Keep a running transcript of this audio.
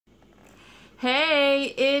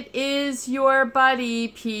Hey, it is your buddy,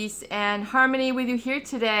 Peace and Harmony, with you here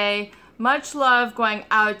today. Much love going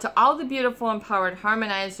out to all the beautiful empowered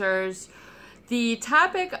harmonizers. The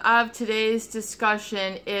topic of today's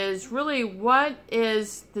discussion is really what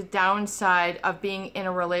is the downside of being in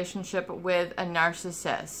a relationship with a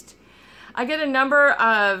narcissist. I get a number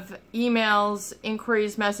of emails,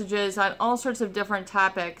 inquiries, messages on all sorts of different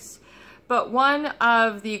topics. But one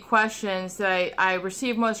of the questions that I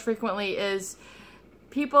receive most frequently is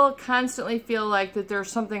people constantly feel like that there's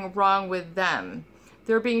something wrong with them.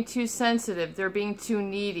 They're being too sensitive. They're being too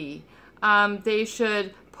needy. They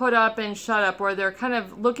should put up and shut up, or they're kind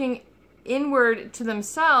of looking inward to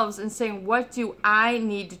themselves and saying, what do I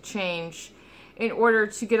need to change in order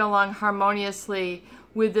to get along harmoniously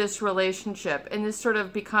with this relationship? And this sort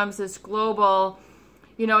of becomes this global,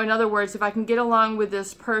 in other words, if I can get along with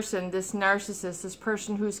this person, this narcissist, this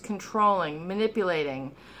person who's controlling,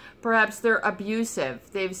 manipulating, perhaps they're abusive,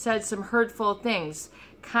 they've said some hurtful things,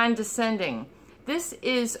 condescending. This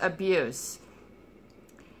is abuse.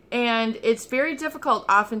 And it's very difficult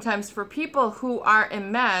oftentimes for people who are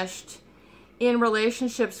enmeshed in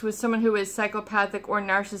relationships with someone who is psychopathic or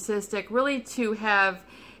narcissistic, really to have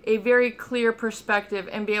a very clear perspective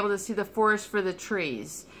and be able to see the forest for the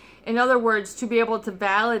trees. In other words, to be able to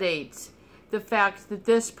validate the fact that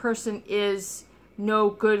this person is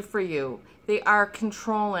no good for you. They are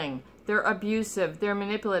controlling, they're abusive, they're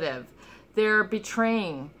manipulative, they're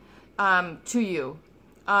betraying to you.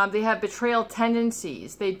 They have betrayal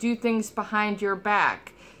tendencies. They do things behind your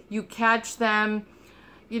back. You catch them,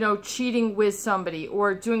 cheating with somebody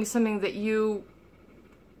or doing something that you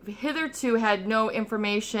hitherto had no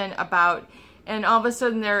information about. And all of a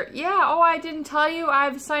sudden they're, I didn't tell you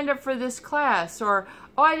I've signed up for this class, or,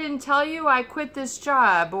 I didn't tell you I quit this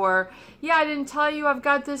job, or, I didn't tell you I've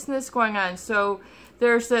got this and this going on. So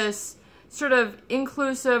there's this sort of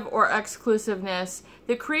inclusive or exclusiveness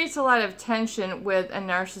that creates a lot of tension with a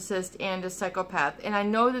narcissist and a psychopath. And I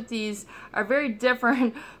know that these are very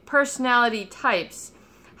different personality types.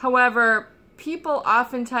 However, people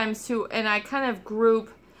oftentimes who, and I kind of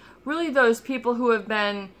group really those people who have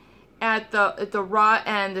been at the raw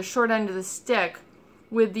end, the short end of the stick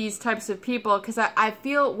with these types of people, because I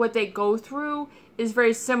feel what they go through is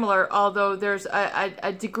very similar, although there's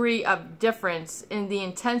a degree of difference in the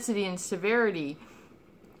intensity and severity.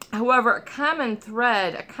 However, a common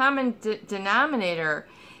thread, a common denominator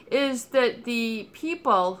is that the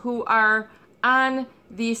people who are on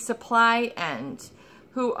the supply end,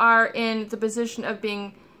 who are in the position of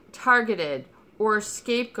being targeted or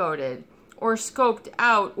scapegoated, or scoped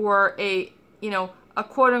out, or a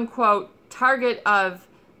quote-unquote target of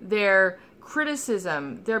their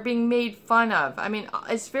criticism. They're being made fun of. I mean,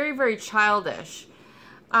 it's very, very childish.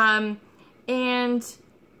 And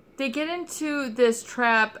they get into this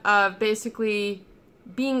trap of basically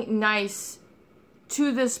being nice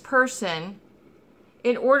to this person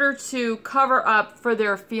in order to cover up for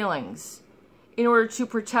their feelings, in order to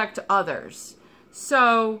protect others.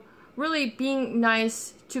 So really being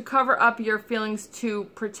nice to cover up your feelings to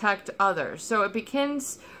protect others. So it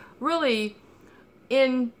begins really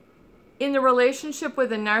in the relationship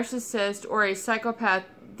with a narcissist or a psychopath.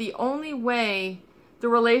 The only way the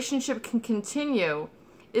relationship can continue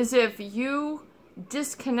is if you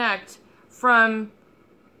disconnect from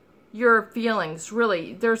your feelings.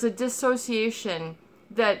 Really, there's a dissociation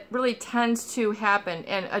that really tends to happen,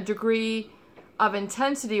 and a degree of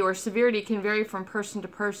intensity or severity can vary from person to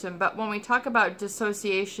person. But when we talk about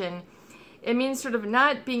dissociation, it means sort of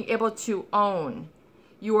not being able to own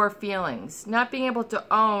your feelings, not being able to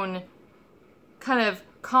own kind of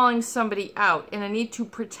calling somebody out and a need to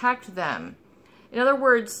protect them. In other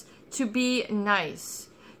words, to be nice,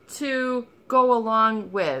 to go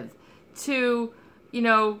along with, to,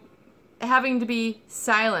 having to be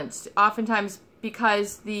silenced, oftentimes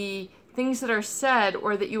because the things that are said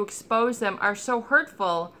or that you expose them are so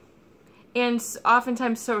hurtful and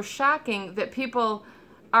oftentimes so shocking that people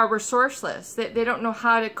are resourceless. They don't know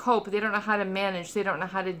how to cope. They don't know how to manage. They don't know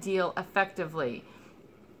how to deal effectively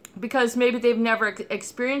because maybe they've never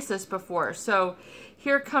experienced this before. So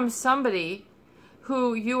here comes somebody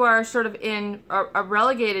who you are sort of in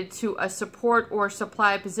relegated to a support or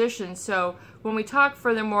supply position. So when we talk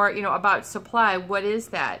furthermore, about supply, what is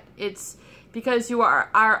that? It's because you are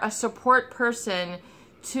a support person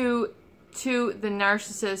to the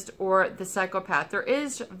narcissist or the psychopath. There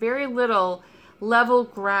is very little level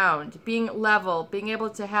ground, being level, being able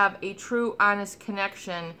to have a true, honest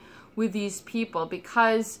connection with these people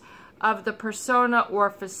because of the persona or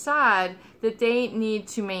facade that they need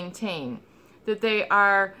to maintain. That they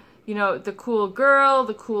are you know, the cool girl,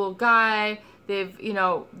 the cool guy. They've, you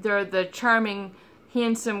know, they're the charming,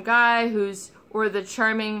 handsome guy or the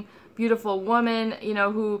charming, beautiful woman, you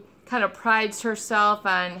know, who kind of prides herself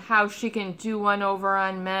on how she can do one over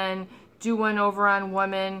on men, do one over on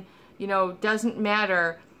women, you know, doesn't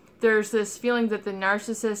matter. There's this feeling that the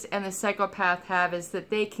narcissist and the psychopath have, is that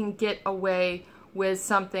they can get away with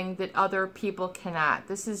something that other people cannot.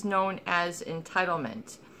 This is known as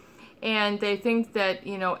entitlement. And they think that,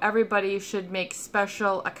 you know, everybody should make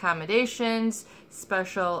special accommodations,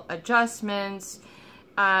 special adjustments,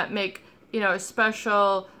 make, you know,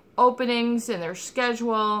 special openings in their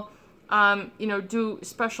schedule, you know, do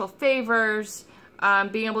special favors,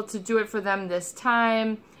 being able to do it for them this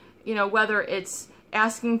time, you know, whether it's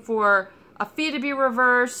asking for a fee to be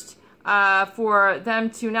reversed, for them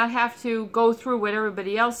to not have to go through what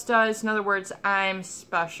everybody else does. In other words, I'm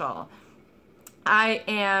special. I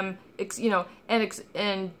am, you know,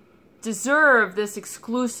 and deserve this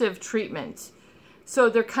exclusive treatment. So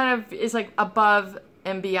they're kind of, is like above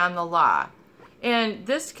and beyond the law. And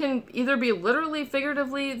this can either be literally,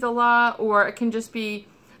 figuratively the law, or it can just be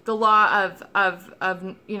the law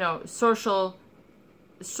of you know, social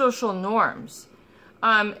norms.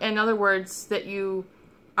 In other words, that you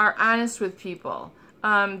are honest with people,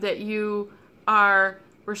 that you are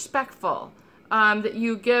respectful, that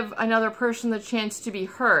you give another person the chance to be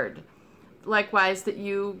heard. Likewise, that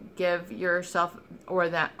you give yourself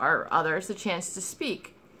or others the chance to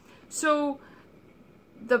speak. So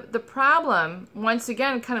the problem, once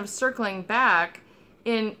again, kind of circling back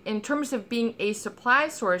in terms of being a supply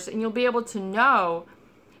source, and you'll be able to know,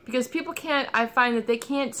 because people can't, I find that they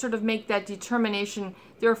can't sort of make that determination.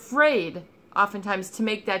 They're afraid oftentimes to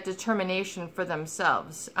make that determination for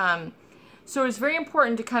themselves. So it's very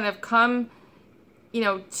important to kind of come, you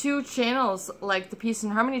know, to channels like the Peace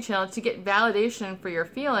and Harmony channel to get validation for your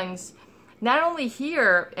feelings, not only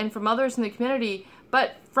here and from others in the community,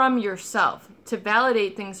 but from yourself, to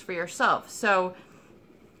validate things for yourself. So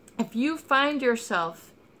if you find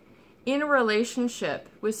yourself in a relationship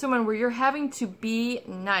with someone where you're having to be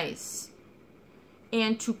nice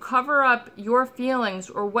and to cover up your feelings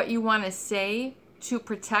or what you want to say to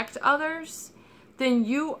protect others, then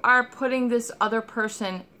you are putting this other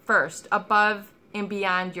person first, above and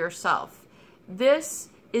beyond yourself. This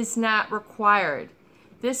is not required.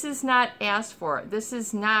 This is not asked for. This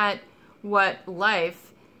is not what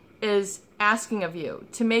life is asking of you,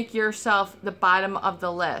 to make yourself the bottom of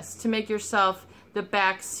the list, to make yourself the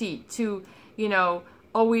back seat, to, you know,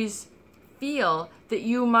 always feel that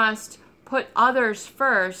you must put others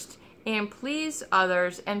first and please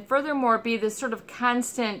others, and furthermore be this sort of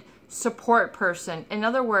constant support person. In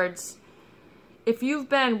other words, if you've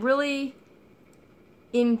been really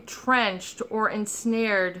entrenched or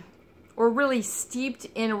ensnared or really steeped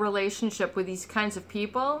in a relationship with these kinds of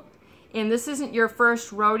people, and this isn't your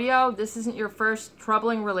first rodeo, this isn't your first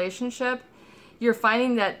troubling relationship, you're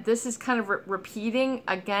finding that this is kind of repeating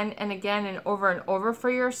again and again and over for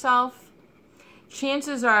yourself,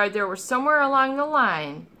 chances are there was somewhere along the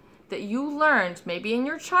line that you learned, maybe in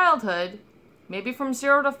your childhood, maybe from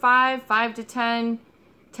 0 to 5, 5 to 10,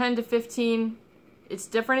 10 to 15, it's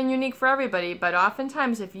different and unique for everybody, but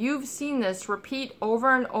oftentimes if you've seen this repeat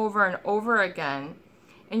over and over again,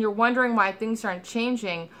 and you're wondering why things aren't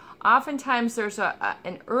changing, oftentimes there's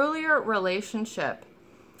an earlier relationship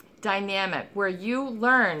dynamic where you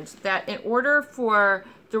learned that in order for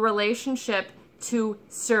the relationship to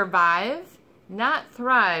survive, not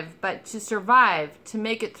thrive, but to survive, to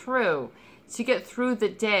make it through, to get through the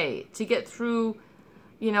day, to get through,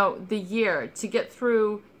 you know, the year, to get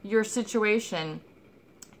through your situation,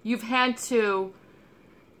 you've had to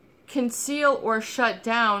conceal or shut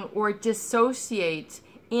down or dissociate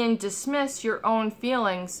and dismiss your own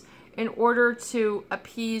feelings in order to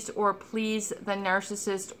appease or please the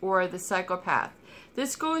narcissist or the psychopath.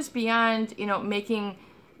 This goes beyond, you know, making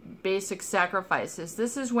basic sacrifices.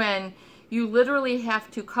 This is when you literally have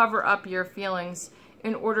to cover up your feelings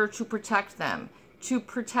in order to protect them, to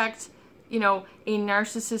protect, you know, a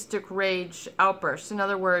narcissistic rage outburst. In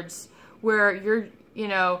other words, where you're, you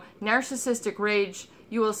know, narcissistic rage,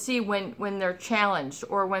 you will see when they're challenged,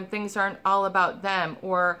 or when things aren't all about them,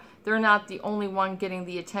 or they're not the only one getting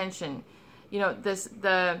the attention. You know,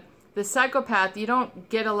 the psychopath, you don't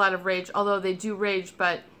get a lot of rage, although they do rage,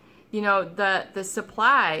 but, you know, the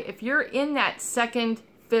supply, if you're in that second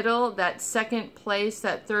fiddle, that second place,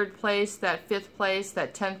 that third place, that fifth place,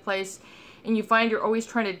 that 10th place, and you find you're always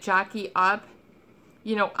trying to jockey up,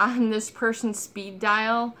 you know, on this person's speed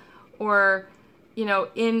dial, or, you know,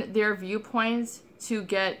 in their viewpoints to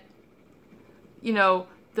get, you know,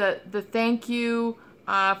 the thank you,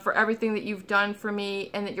 for everything that you've done for me,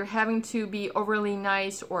 and that you're having to be overly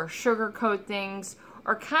nice or sugarcoat things,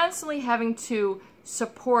 or constantly having to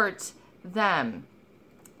support them,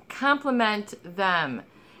 compliment them,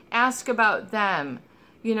 ask about them,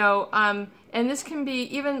 and this can be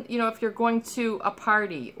even, if you're going to a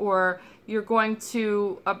party or you're going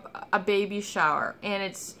to a baby shower and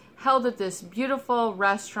it's held at this beautiful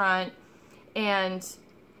restaurant, and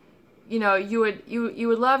you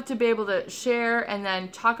would love to be able to share and then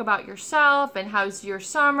talk about yourself and how's your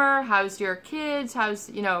summer, how's your kids,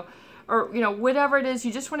 how's or whatever it is.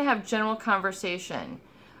 You just want to have general conversation.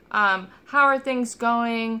 How are things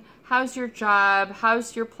going? How's your job?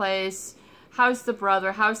 How's your place? How's the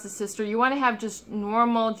brother? How's the sister? You want to have just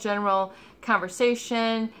normal, general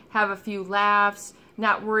conversation, have a few laughs,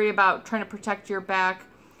 not worry about trying to protect your back.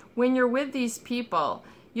 When you're with these people,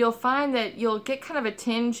 you'll find that you'll get kind of a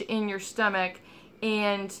tinge in your stomach,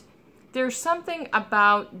 and there's something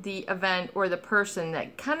about the event or the person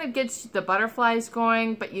that kind of gets the butterflies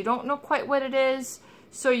going, but you don't know quite what it is.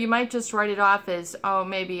 So you might just write it off as, oh,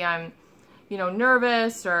 maybe I'm,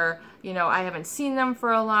 nervous, or, I haven't seen them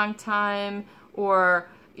for a long time, or,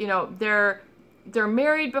 they're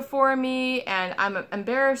married before me and I'm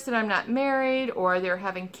embarrassed that I'm not married, or they're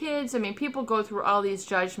having kids. I mean, people go through all these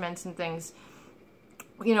judgments and things,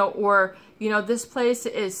 or, this place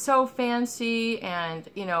is so fancy and,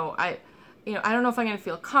 I don't know if I'm going to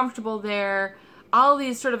feel comfortable there. All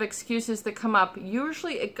these sort of excuses that come up,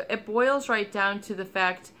 usually it boils right down to the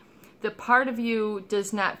fact that part of you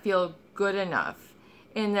does not feel good enough,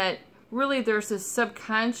 and that really there's this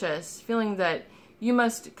subconscious feeling that you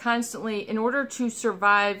must constantly, in order to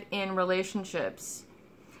survive in relationships,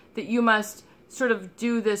 that you must sort of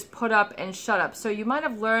do this put up and shut up. So you might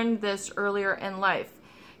have learned this earlier in life.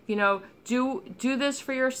 Do this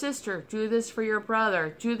for your sister, do this for your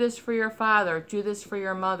brother, do this for your father, do this for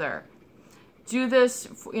your mother. Do this,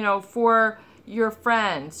 for your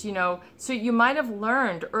friends, So you might have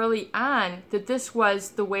learned early on that this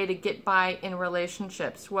was the way to get by in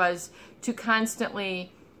relationships, was to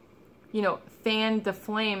constantly, fan the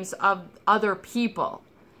flames of other people.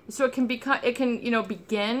 So it can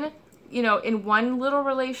begin, in one little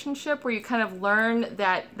relationship where you kind of learn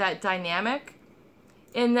that dynamic,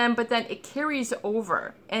 but then it carries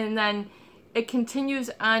over, and then it continues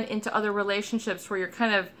on into other relationships where you're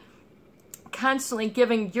kind of constantly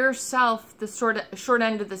giving yourself the short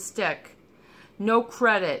end of the stick. No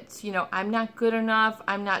credit. I'm not good enough.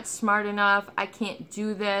 I'm not smart enough. I can't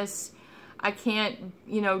do this. I can't,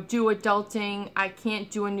 do adulting. I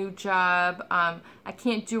can't do a new job. I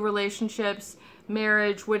can't do relationships,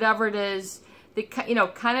 marriage, whatever it is. That,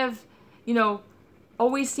 kind of,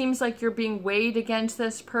 always seems like you're being weighed against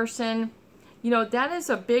this person. That is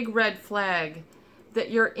a big red flag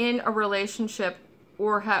that you're in a relationship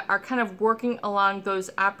or are kind of working along those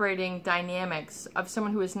operating dynamics of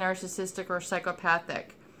someone who is narcissistic or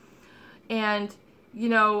psychopathic. And,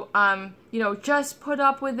 just put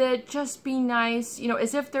up with it, just be nice,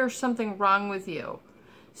 as if there's something wrong with you.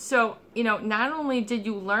 So, not only did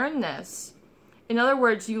you learn this, in other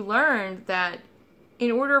words, you learned that in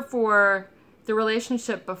order for the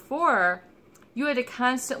relationship before, you had to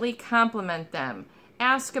constantly compliment them,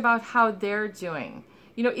 ask about how they're doing.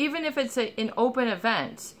 Even if it's an open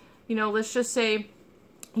event, let's just say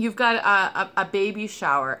you've got a baby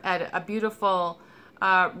shower at a beautiful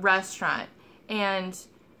restaurant, and,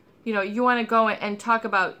 you want to go and talk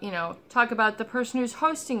about the person who's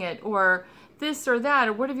hosting it, or this or that,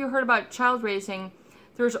 or what have you heard about child raising?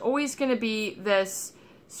 There's always going to be this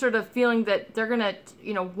sort of feeling that they're going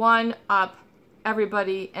to, one up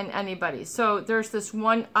everybody and anybody. So there's this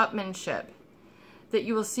one-upmanship that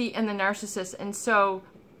you will see in the narcissist. And so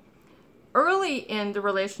early in the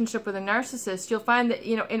relationship with a narcissist, you'll find that,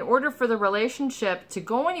 in order for the relationship to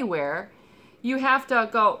go anywhere, you have to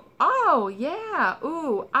go, oh, yeah,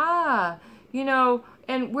 ooh, ah,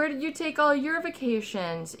 and where did you take all your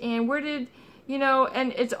vacations? And where did,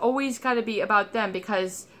 and it's always got to be about them,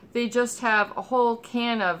 because they just have a whole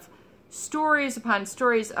can of stories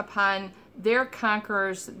upon their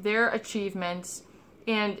conquerors, their achievements,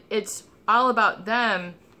 and it's all about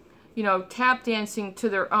them, tap dancing to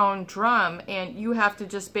their own drum, and you have to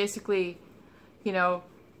just basically,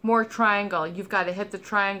 more triangle. You've got to hit the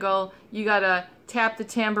triangle, you got to tap the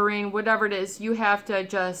tambourine, whatever it is, you have to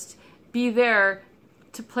just be there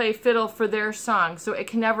to play fiddle for their song, so it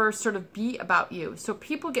can never sort of be about you. So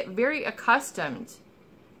people get very accustomed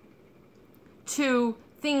to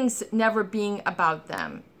things never being about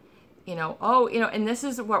them. And this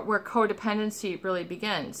is where codependency really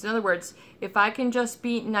begins. In other words, if I can just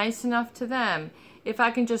be nice enough to them, if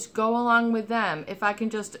I can just go along with them, if I can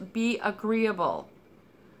just be agreeable,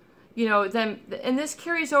 you know, then, and this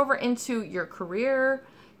carries over into your career,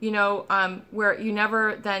 you know, where you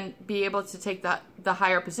never then be able to take the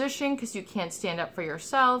higher position because you can't stand up for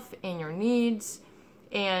yourself and your needs,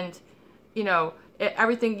 and, you know,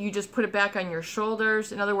 everything, you just put it back on your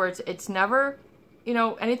shoulders. In other words, it's never, you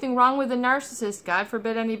know, anything wrong with a narcissist. God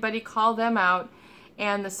forbid anybody call them out.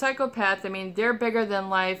 And the psychopath, I mean, they're bigger than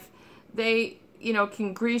life. They, you know,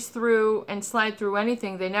 can grease through and slide through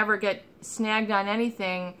anything. They never get snagged on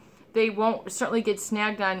anything. They won't certainly get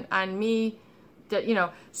snagged on me. That, you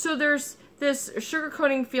know, so there's this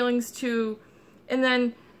sugarcoating feelings too. And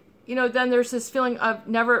then, you know, then there's this feeling of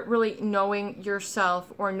never really knowing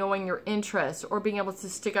yourself or knowing your interests or being able to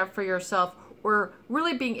stick up for yourself or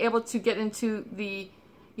really being able to get into the,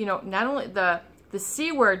 you know, not only the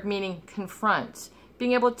C word, meaning confront,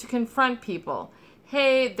 being able to confront people.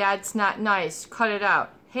 Hey, that's not nice. Cut it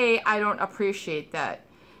out. Hey, I don't appreciate that.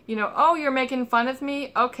 You know, oh, you're making fun of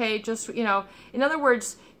me? Okay, just, you know, in other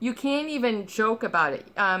words, you can't even joke about it.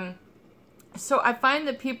 So I find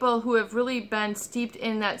that people who have really been steeped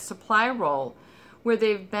in that supply role, where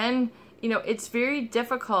they've been, you know, it's very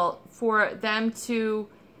difficult for them to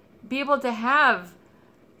be able to have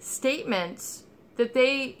statements that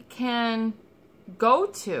they can go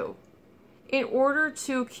to in order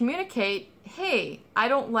to communicate, hey, I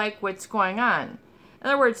don't like what's going on. In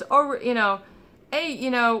other words, oh, you know, hey,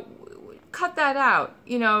 you know, cut that out,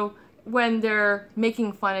 you know, when they're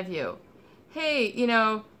making fun of you. Hey, you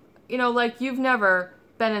know, like you've never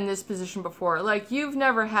been in this position before. Like you've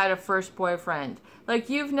never had a first boyfriend. Like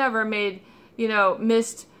you've never made, you know,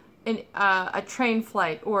 missed a train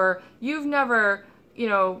flight, or you've never, you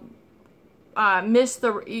know,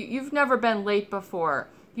 you've never been late before.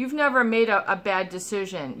 You've never made a bad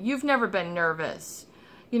decision. You've never been nervous.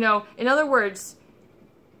 You know, in other words,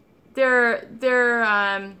 they're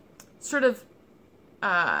sort of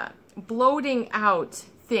bloating out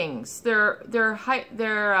things. They're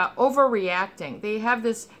overreacting. They have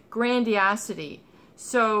this grandiosity.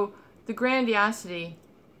 So the grandiosity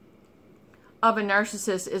of a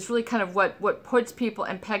narcissist is really kind of what puts people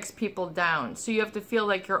and pegs people down. So you have to feel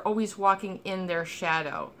like you're always walking in their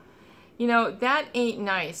shadow. You know, that ain't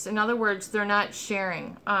nice. In other words, they're not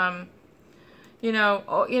sharing. You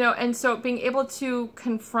know, and so being able to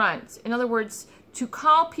confront, in other words, to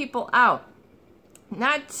call people out,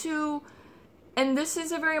 not to, and this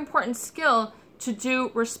is a very important skill to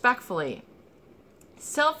do respectfully.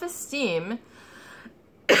 Self-esteem,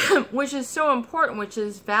 which is so important, which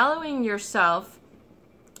is valuing yourself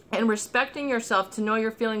and respecting yourself to know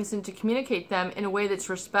your feelings and to communicate them in a way that's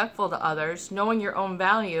respectful to others, knowing your own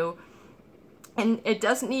value. And it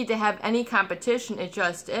doesn't need to have any competition, it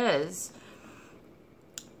just is.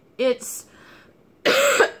 It's,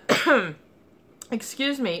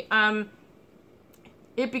 excuse me,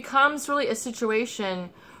 it becomes really a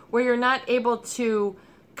situation where you're not able to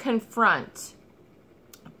confront.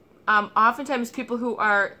 Oftentimes people who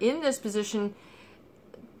are in this position,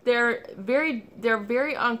 they're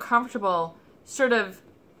very uncomfortable sort of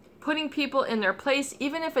putting people in their place,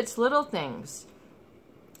 even if it's little things.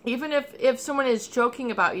 Even if someone is joking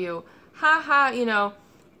about you, ha ha, you know,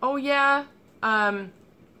 oh yeah,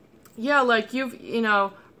 yeah, like you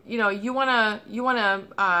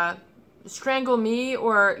wanna strangle me,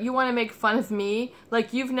 or you wanna make fun of me,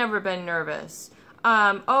 like you've never been nervous.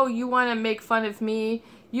 Oh, you wanna make fun of me,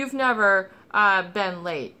 you've never been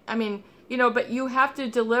late. I mean, you know, but you have to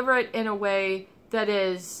deliver it in a way that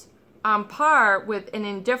is on par with an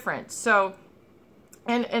indifference. So,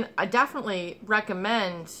 and I definitely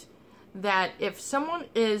recommend that if someone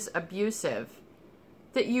is abusive,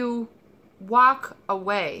 that you walk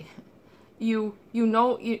away. You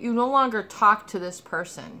no longer talk to this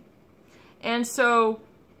person. And so,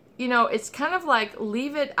 you know, it's kind of like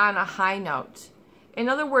leave it on a high note. In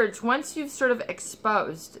other words, once you've sort of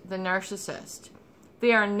exposed the narcissist,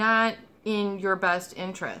 they are not in your best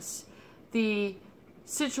interests. The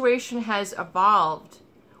situation has evolved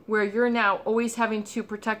where you're now always having to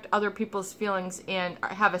protect other people's feelings and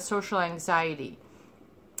have a social anxiety.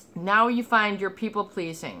 Now you find you're people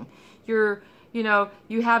pleasing. You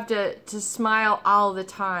have to smile all the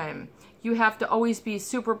time. You have to always be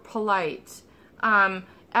super polite.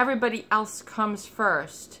 Everybody else comes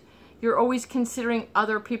first. You're always considering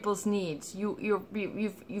other people's needs.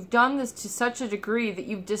 You've done this to such a degree that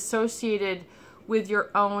you've dissociated with your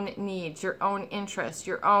own needs, your own interests,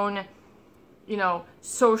 your own,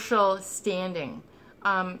 social standing.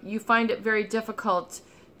 You find it very difficult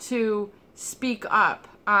to speak up.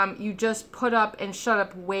 You just put up and shut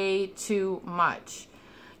up way too much.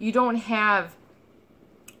 You don't have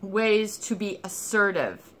ways to be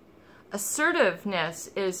assertive. Assertiveness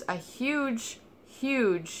is a huge,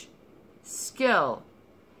 huge skill.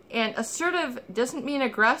 And assertive doesn't mean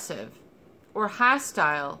aggressive or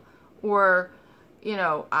hostile or,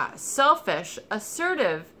 selfish.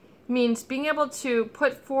 Assertive means being able to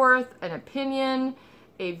put forth an opinion,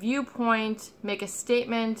 a viewpoint, make a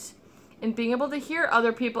statement, and being able to hear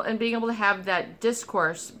other people and being able to have that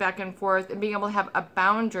discourse back and forth and being able to have a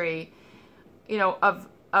boundary,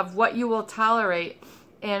 of what you will tolerate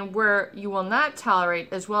and where you will not tolerate,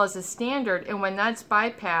 as well as a standard. And when that's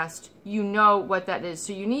bypassed, you know what that is.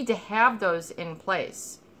 So you need to have those in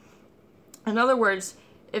place. In other words,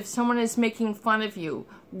 if someone is making fun of you,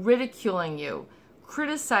 ridiculing you,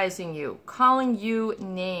 criticizing you, calling you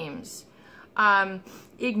names,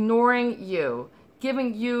 ignoring you,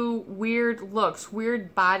 giving you weird looks,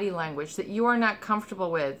 weird body language that you are not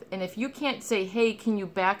comfortable with, and if you can't say, hey, can you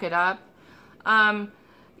back it up?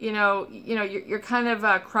 You're kind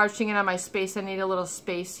of crouching in on my space. I need a little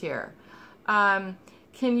space here. Can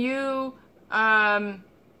you, yeah,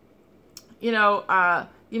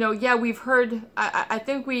 we've heard. I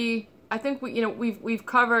think we've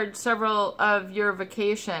covered several of your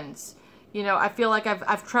vacations. I feel like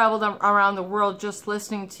I've traveled around the world just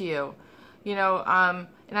listening to you. And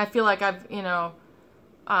I feel like I've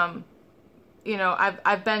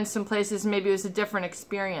been some places, maybe it was a different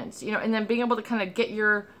experience, and then being able to kind of get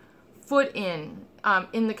your foot in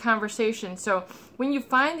the conversation. So when you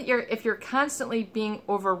find that if you're constantly being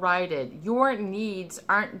overrided, your needs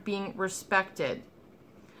aren't being respected.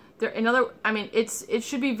 It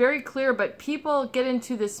should be very clear, but people get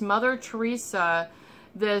into this Mother Teresa,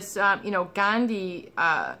 this, Gandhi,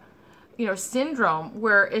 syndrome,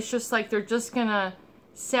 where it's just like they're just gonna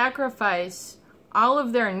sacrifice all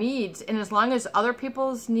of their needs, and as long as other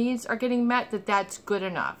people's needs are getting met, that's good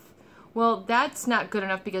enough. Well, that's not good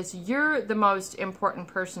enough, because you're the most important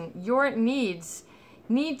person. Your needs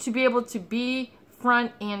need to be able to be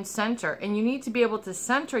front and center, and you need to be able to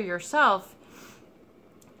center yourself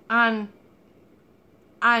on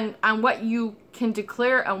what you can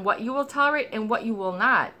declare and what you will tolerate and what you will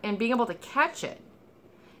not, and being able to catch it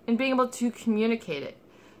and being able to communicate it.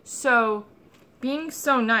 So being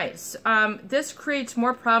so nice, this creates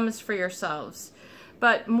more problems for yourselves.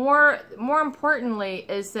 But more importantly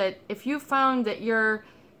is that if you found that you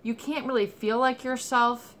can't really feel like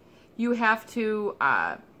yourself, you have to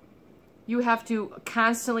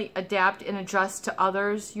constantly adapt and adjust to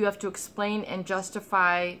others. You have to explain and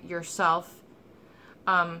justify yourself.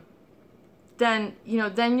 Then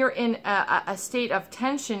you're in a state of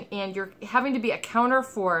tension, and you're having to be a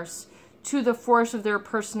counterforce to the force of their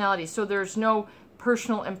personality. So there's no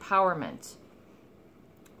personal empowerment.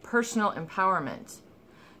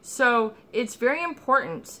 So it's very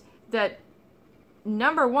important that,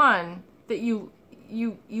 number one, that you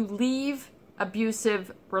leave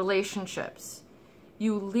abusive relationships.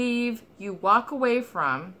 You walk away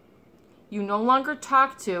from, you no longer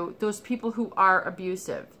talk to those people who are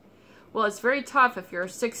abusive. Well, it's very tough if you're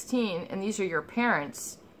 16 and these are your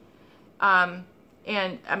parents. Or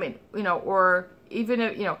even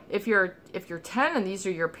if you're 10 and these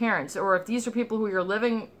are your parents, or if these are people who you're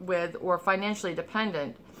living with or financially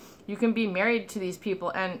dependent, you can be married to these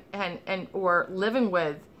people and or living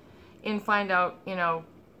with, and find out,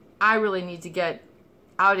 I really need to get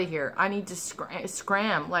out of here. I need to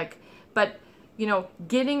scram. But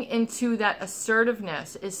getting into that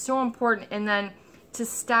assertiveness is so important. And then to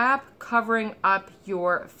stop covering up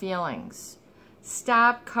your feelings.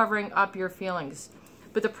 Stop covering up your feelings.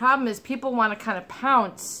 But the problem is people want to kind of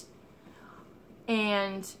pounce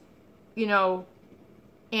and,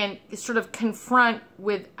 and sort of confront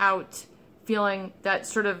without feeling that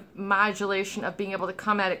sort of modulation of being able to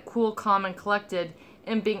come at it cool, calm, and collected,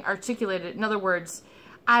 and being articulated. In other words,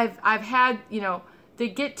 I've had, they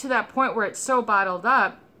get to that point where it's so bottled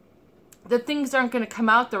up that things aren't going to come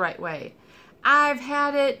out the right way. I've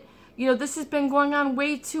had it, this has been going on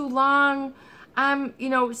way too long. I'm,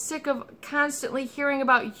 sick of constantly hearing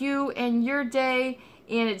about you and your day,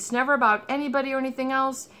 and it's never about anybody or anything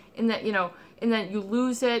else, and that, and then you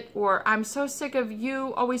lose it. Or I'm so sick of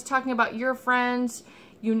you always talking about your friends.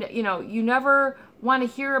 You never want to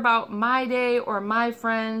hear about my day or my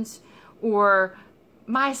friends or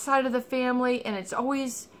my side of the family, and it's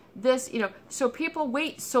always this, so people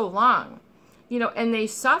wait so long, and they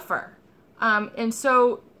suffer. And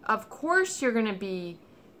so, of course, you're going to be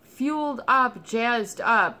fueled up, jazzed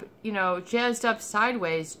up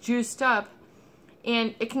sideways, juiced up,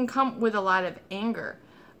 and it can come with a lot of anger.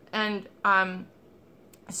 And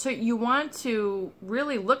so you want to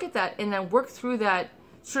really look at that and then work through that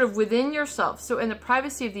sort of within yourself. So in the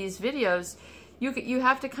privacy of these videos, you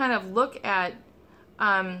have to kind of look at,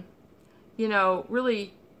 you know,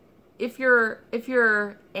 really, if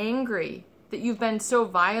you're angry that you've been so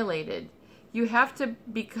violated, you have to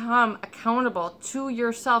become accountable to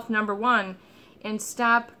yourself, number one, and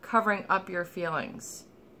stop covering up your feelings.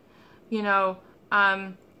 You know,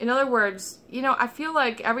 in other words, you know, I feel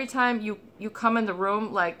like every time you come in the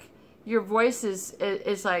room, like your voice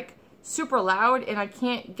is like super loud and I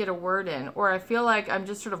can't get a word in, or I feel like I'm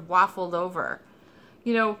just sort of waffled over.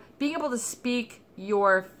 You know, being able to speak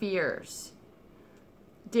your fears.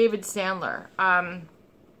 David Sandler,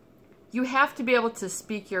 you have to be able to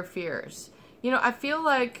speak your fears. You know, I feel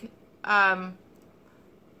like,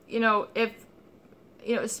 you know,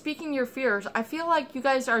 speaking your fears, I feel like you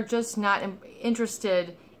guys are just not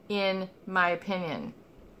interested in my opinion.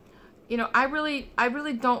 You know, I really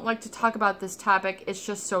don't like to talk about this topic. It's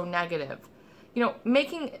just so negative. You know,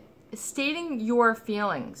 stating your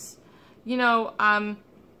feelings, you know,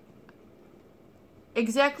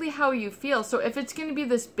 exactly how you feel. So if it's going to be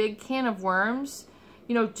this big can of worms,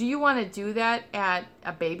 you know, do you want to do that at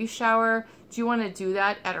a baby shower? Do you want to do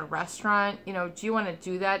that at a restaurant? You know, do you want to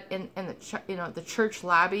do that in the church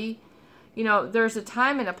lobby? You know, there's a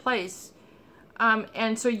time and a place.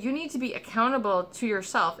 And so you need to be accountable to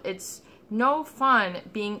yourself. It's no fun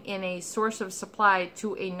being in a source of supply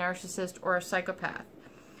to a narcissist or a psychopath.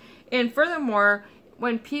 And furthermore,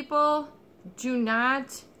 when people do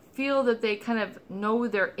not feel that they kind of know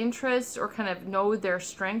their interests or kind of know their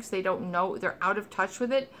strengths, they don't know, they're out of touch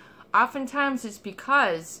with it, oftentimes it's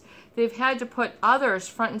because they've had to put others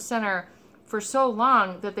front and center for so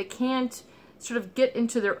long that they can't sort of get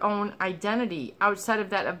into their own identity outside of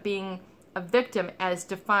that of being a victim as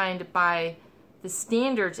defined by the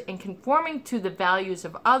standards and conforming to the values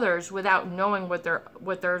of others without knowing what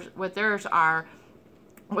theirs are,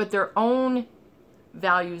 what their own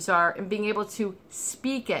values are, and being able to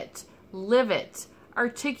speak it, live it,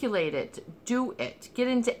 articulate it, do it, get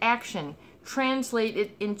into action, translate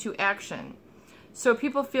it into action. So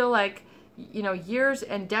people feel like, you know, years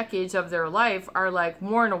and decades of their life are like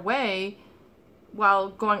worn away while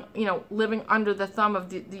going, you know, living under the thumb of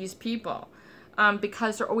these people,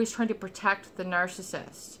 because they're always trying to protect the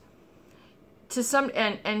narcissist. To some,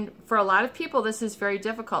 and for a lot of people, this is very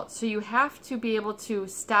difficult. So you have to be able to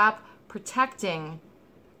stop protecting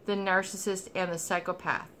the narcissist and the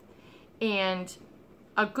psychopath. And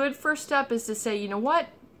a good first step is to say, you know what?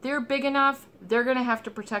 They're big enough. They're going to have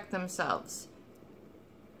to protect themselves.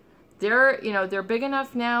 They're big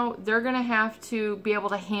enough now. They're going to have to be able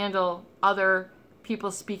to handle other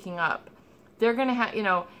people speaking up. They're going to have, you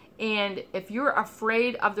know, and if you're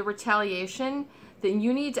afraid of the retaliation, then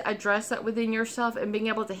you need to address that within yourself and being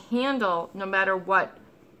able to handle no matter what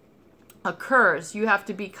occurs. You have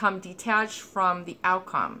to become detached from the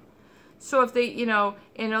outcome. So if they, you know,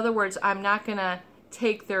 in other words, I'm not going to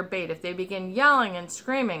take their bait. If they begin yelling and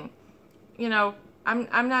screaming, you know,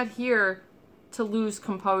 I'm not here to lose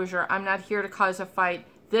composure. I'm not here to cause a fight.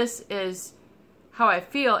 This is how I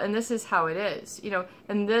feel, and this is how it is, you know,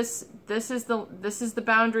 and this is the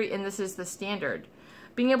boundary, and this is the standard.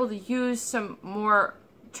 Being able to use some more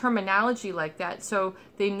terminology like that so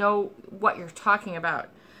they know what you're talking about.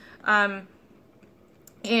 And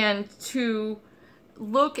to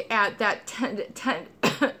look at that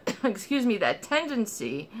excuse me, that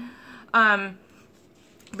tendency,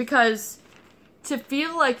 because to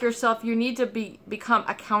feel like yourself, you need to become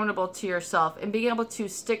accountable to yourself and being able to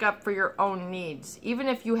stick up for your own needs, even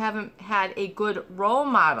if you haven't had a good role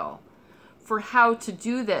model for how to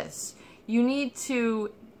do this. You need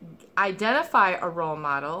to identify a role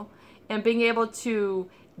model and being able to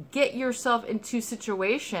get yourself into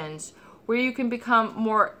situations where you can become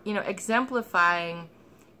more, you know, exemplify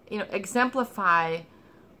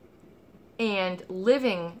and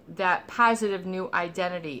living that positive new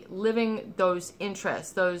identity, living those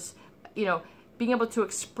interests, those, you know, being able to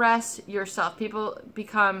express yourself. People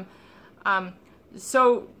become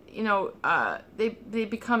so, you know, they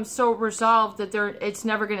become so resolved that it's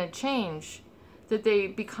never going to change, that they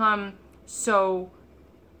become so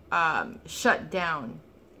shut down,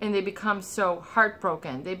 and they become so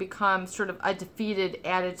heartbroken. They become sort of a defeated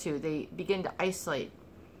attitude. They begin to isolate,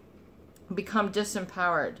 become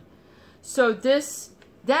disempowered. So this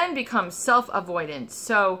then becomes self-avoidance.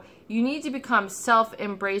 So you need to become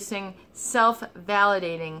self-embracing,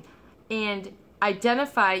 self-validating, and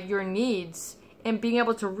identify your needs and being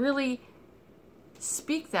able to really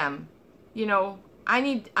speak them. You know, I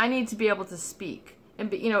need to be able to speak,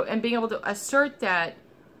 and and being able to assert that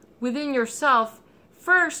within yourself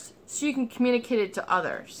first, so you can communicate it to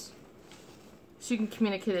others. so you can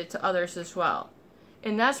communicate it to others as well.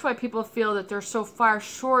 And that's why people feel that they're so far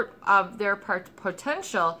short of their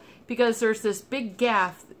potential, because there's this big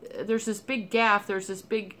gap, there's this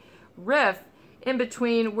big rift in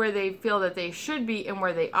between where they feel that they should be and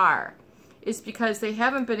where they are. It's because they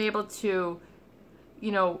haven't been able to,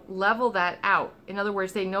 you know, level that out. In other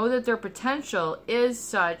words, they know that their potential is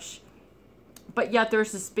such, but yet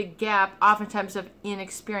there's this big gap, oftentimes of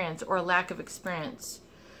inexperience or lack of experience.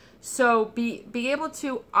 So be able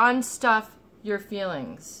to unstuff your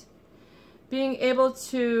feelings. Being able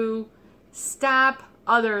to stop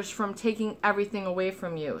others from taking everything away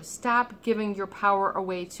from you. Stop giving your power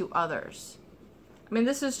away to others. I mean,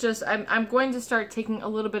 this is just, I'm going to start taking a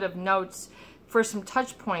little bit of notes for some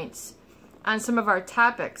touch points on some of our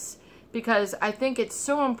topics, because I think it's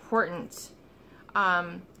so important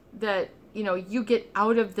that, you know, you get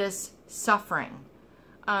out of this suffering.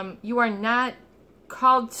 You are not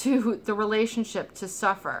called to the relationship to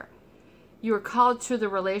suffer. You are called to the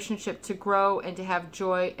relationship to grow and to have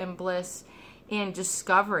joy and bliss and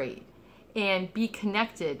discovery and be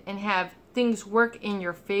connected and have things work in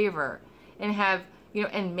your favor and have, you know,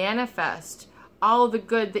 and manifest all the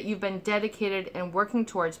good that you've been dedicated and working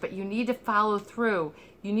towards. But you need to follow through.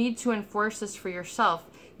 You need to enforce this for yourself.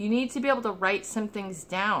 You need to be able to write some things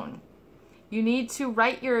down. You need to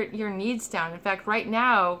write your needs down. In fact, right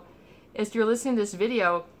now, as you're listening to this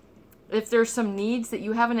video, if there's some needs that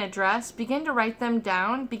you haven't addressed, begin to write them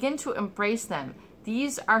down. Begin to embrace them.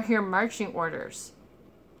 These are your marching orders.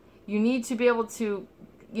 You need to be able to,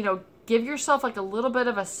 you know, give yourself like a little bit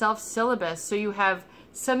of a self-syllabus so you have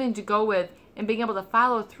something to go with and being able to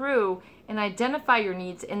follow through and identify your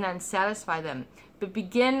needs and then satisfy them. But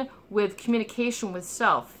begin with communication with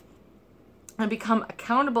self and become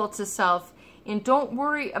accountable to self, and don't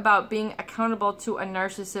worry about being accountable to a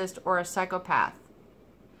narcissist or a psychopath.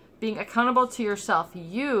 Being accountable to yourself.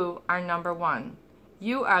 You are number one.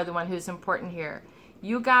 You are the one who's important here.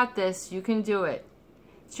 You got this. You can do it.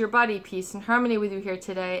 It's your buddy, Peace and Harmony, with you here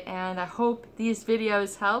today, and I hope these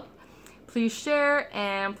videos help. Please share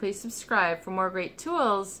and please subscribe for more great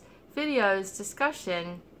tools, videos,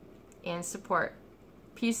 discussion, and support.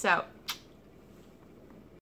 Peace out.